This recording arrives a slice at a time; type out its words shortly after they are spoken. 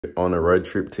On a road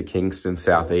trip to Kingston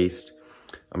Southeast.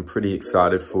 I'm pretty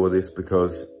excited for this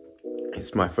because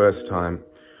it's my first time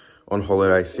on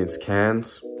holiday since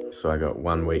Cairns. So I got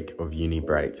 1 week of uni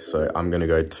break. So I'm gonna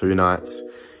go 2 nights,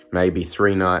 maybe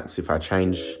 3 nights if I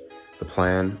change the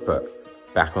plan, but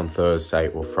back on Thursday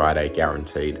or Friday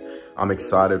guaranteed. I'm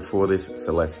excited for this,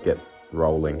 so let's get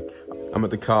rolling. I'm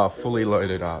at the car fully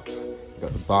loaded up. We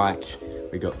got the bike,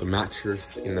 we got the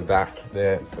mattress in the back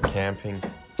there for camping.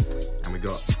 And we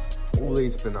got all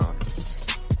these bananas.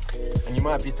 And you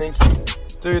might be thinking,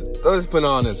 dude, those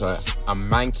bananas are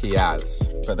manky as,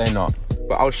 but they're not.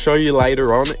 But I'll show you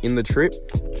later on in the trip.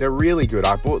 They're really good.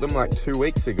 I bought them like 2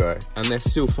 weeks ago and they're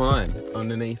still fine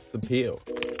underneath the peel.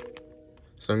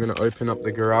 So I'm gonna open up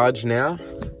the garage now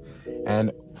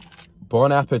and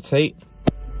bon appetit.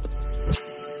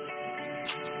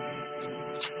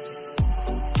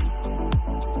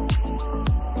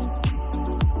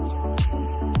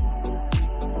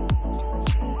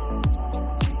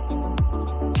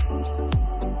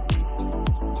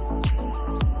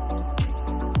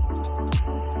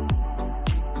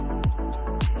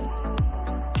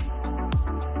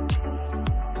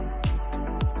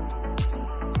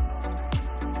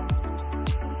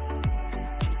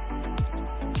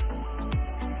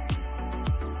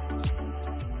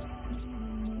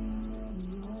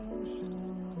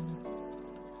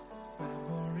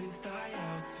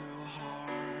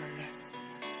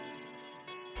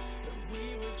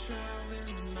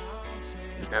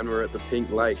 And we're at the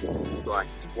Pink Lake. This is like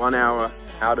 1 hour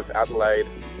out of Adelaide.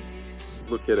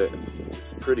 Look at it.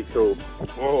 It's pretty cool.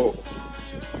 Whoa.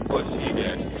 How close do you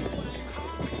get?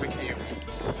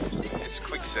 It's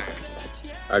quicksand.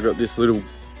 I got this little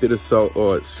bit of salt.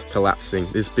 Oh, it's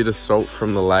collapsing. This bit of salt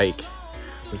from the lake.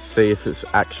 Let's see if it's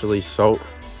actually salt.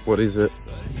 What is it?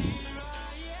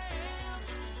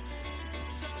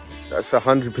 That's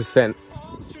 100%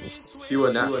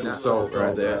 pure natural salt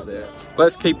right there.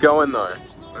 Let's keep going though.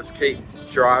 Let's keep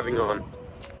driving on.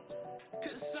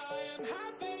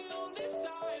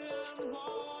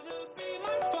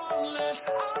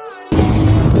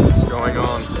 What's going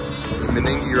on in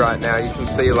Meningie right now? You can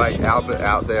see Lake Albert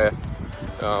out there.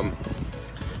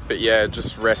 But yeah,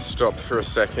 just rest stop for a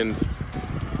second.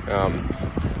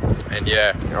 And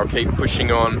yeah, I'll keep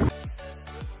pushing on.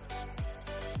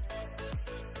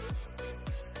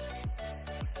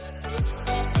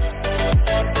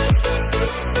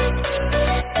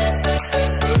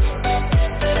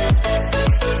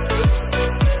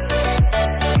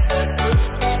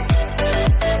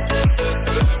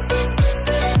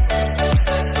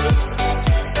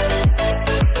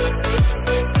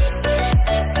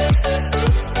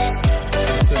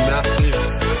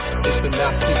 It's a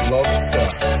massive lobster.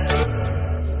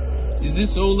 Is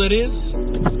this all it is?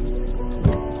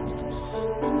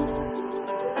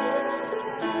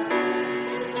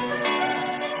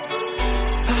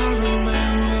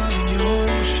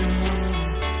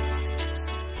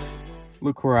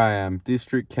 Look where I am,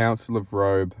 District Council of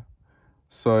Robe.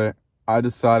 So I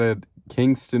decided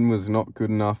Kingston was not good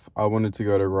enough. I wanted to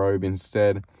go to Robe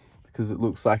instead because it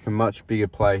looks like a much bigger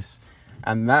place.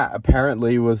 And that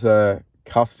apparently was a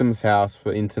customs house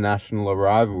for international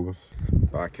arrivals.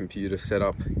 My computer set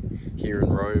up here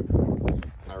in Robe.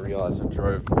 I realized I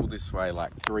drove all this way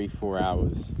like 3-4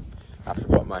 hours. I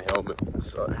forgot my helmet,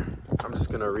 so I'm just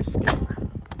gonna risk it.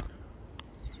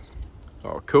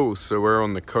 Oh, cool. So we're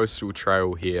on the coastal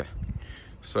trail here.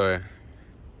 So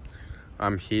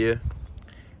I'm here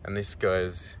and this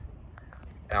goes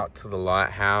out to the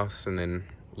lighthouse and then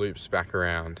loops back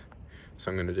around.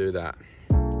 So I'm gonna do that.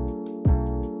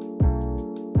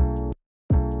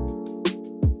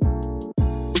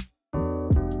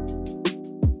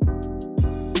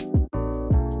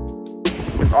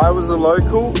 If I was a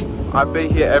local, I'd be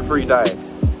here every day.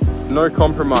 No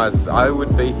compromises, I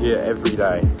would be here every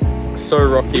day. So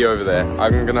rocky over there.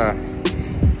 I'm gonna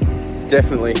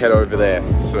definitely head over there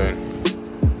soon.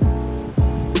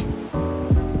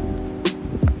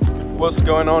 What's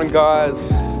going on,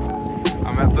 guys?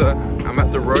 I'm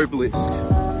at the Robe list.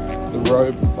 The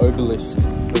Robe obelisk.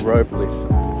 The Robe list.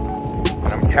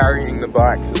 And I'm carrying the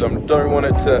bike because I don't want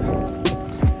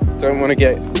to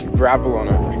get gravel on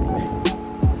it.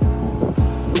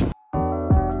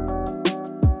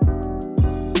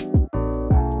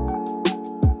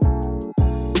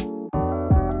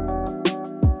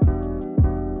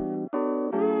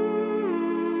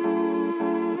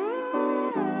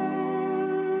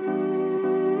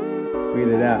 Weed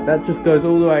it out. That just goes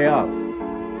all the way up.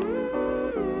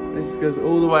 It just goes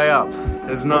all the way up.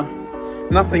 There's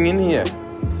nothing in here.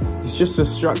 It's just a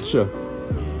structure.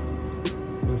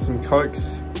 There's some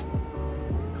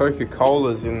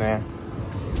Coca-Colas in there.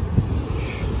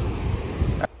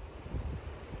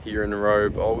 here in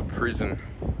Robe, old prison.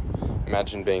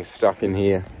 Imagine being stuck in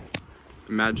here.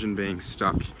 Imagine being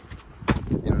stuck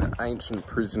in the ancient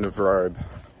prison of Robe.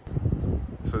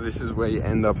 So this is where you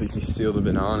end up if you steal the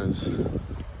bananas.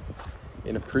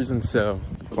 In a prison cell.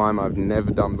 Climb I've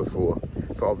never done before,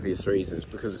 for obvious reasons,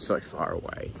 because it's so far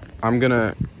away. I'm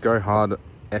gonna go hard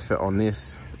effort on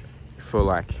this for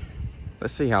like,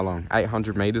 let's see how long,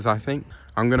 800 meters I think.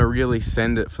 I'm gonna really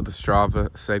send it for the Strava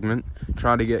segment,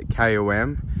 try to get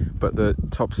KOM, but the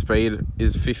top speed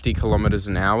is 50 kilometers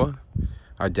an hour.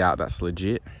 I doubt that's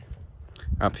legit.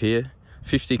 Up here,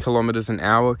 50 kilometers an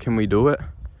hour, can we do it?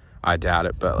 I doubt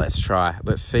it, but let's try.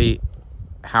 Let's see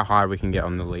how high we can get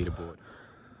on the leaderboard.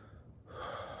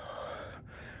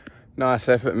 Nice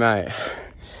effort, mate.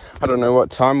 I don't know what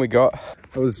time we got.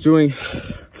 I was doing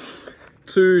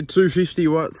 250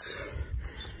 watts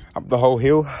up the whole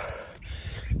hill.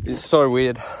 It's so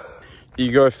weird.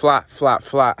 You go flat, flat,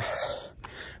 flat.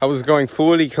 I was going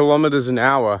 40 kilometers an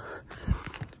hour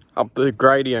up the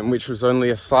gradient, which was only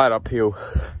a slight uphill.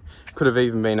 Could have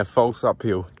even been a false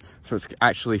uphill. So it's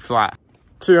actually flat.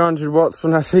 200 watts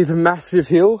when I see the massive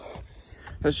hill.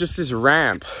 There's just this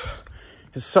ramp.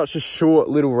 It's such a short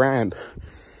little ramp.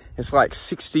 It's like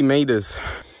 60 meters.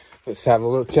 Let's have a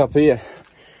look up here.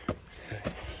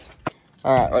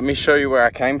 All right, let me show you where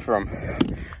I came from.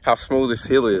 How small this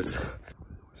hill is.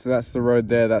 So that's the road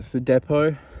there. That's the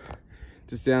depot.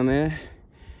 Just down there.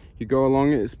 You go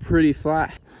along it, it's pretty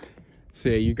flat. So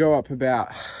yeah, you go up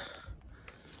about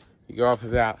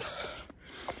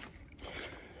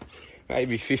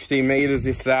maybe 50 meters,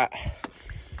 if that.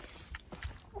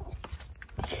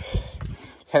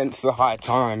 Hence the high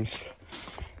times.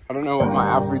 I don't know what my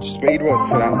average speed was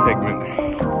for that segment.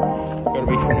 Gotta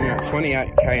be something like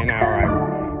 28k an hour,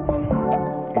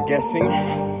 I'm guessing.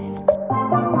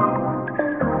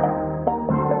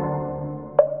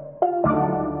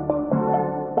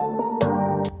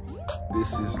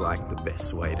 This is like the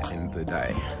best way to end the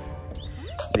day.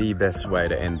 The best way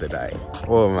to end the day.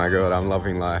 Oh my god, I'm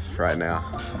loving life right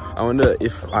now. I wonder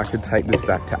if I could take this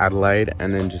back to Adelaide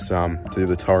and then just do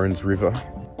the Torrens River.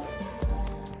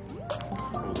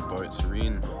 All the boats are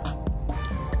in.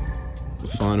 The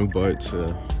final boats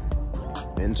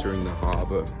are entering the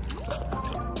harbour.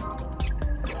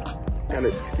 And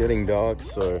it's getting dark,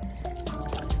 so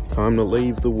time to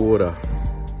leave the water.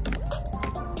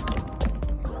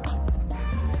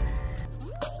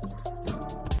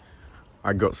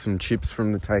 I got some chips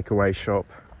from the takeaway shop.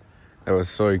 That was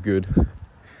so good.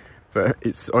 But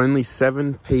it's only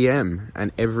 7 PM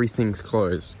and everything's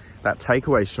closed. That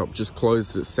takeaway shop just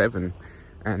closed at 7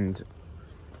 and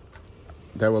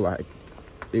they were like,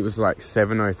 it was like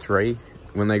 7:03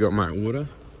 when they got my order.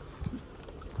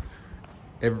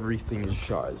 Everything is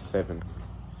shut at 7.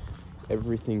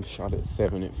 Everything's shut at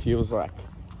 7. It feels like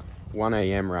 1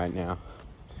 AM right now.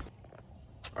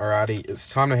 Alrighty, it's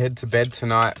time to head to bed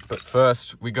tonight, but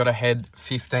first we gotta head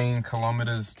 15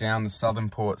 kilometers down the Southern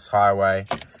Ports Highway,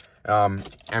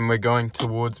 and we're going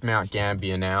towards Mount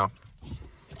Gambier now,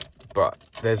 but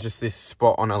there's just this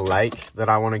spot on a lake that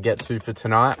I want to get to for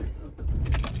tonight.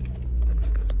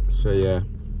 So yeah,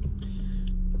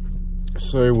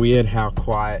 so weird how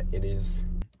quiet it is.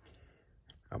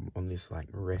 I'm on this like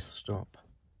rest stop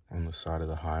on the side of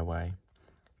the highway,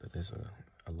 but there's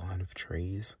a line of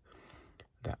trees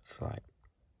that's like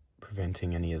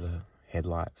preventing any of the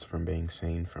headlights from being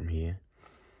seen from here.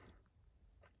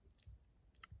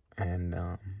 And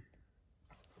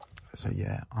so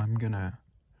yeah, I'm gonna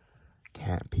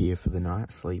camp here for the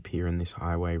night, sleep here in this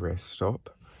highway rest stop.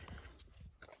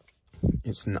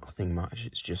 It's nothing much,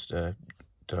 it's just a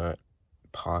dirt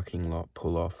parking lot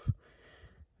pull off,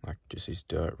 like just this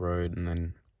dirt road and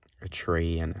then a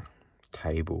tree and a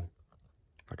table,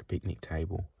 like a picnic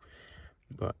table.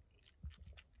 But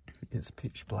it's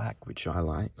pitch black, which I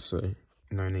like, so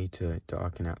no need to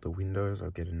darken out the windows. I'll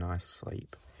get a nice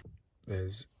sleep.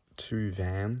 There's 2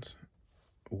 vans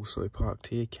also parked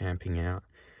here, camping out.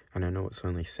 And I know it's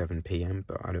only 7 PM,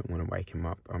 but I don't want to wake him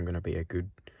up. I'm going to be a good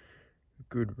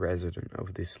resident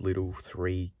of this little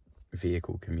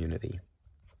 3-vehicle community.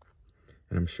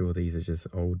 And I'm sure these are just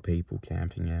old people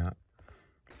camping out.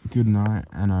 Good night,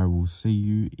 and I will see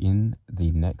you in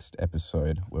the next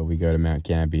episode where we go to Mount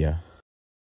Gambier.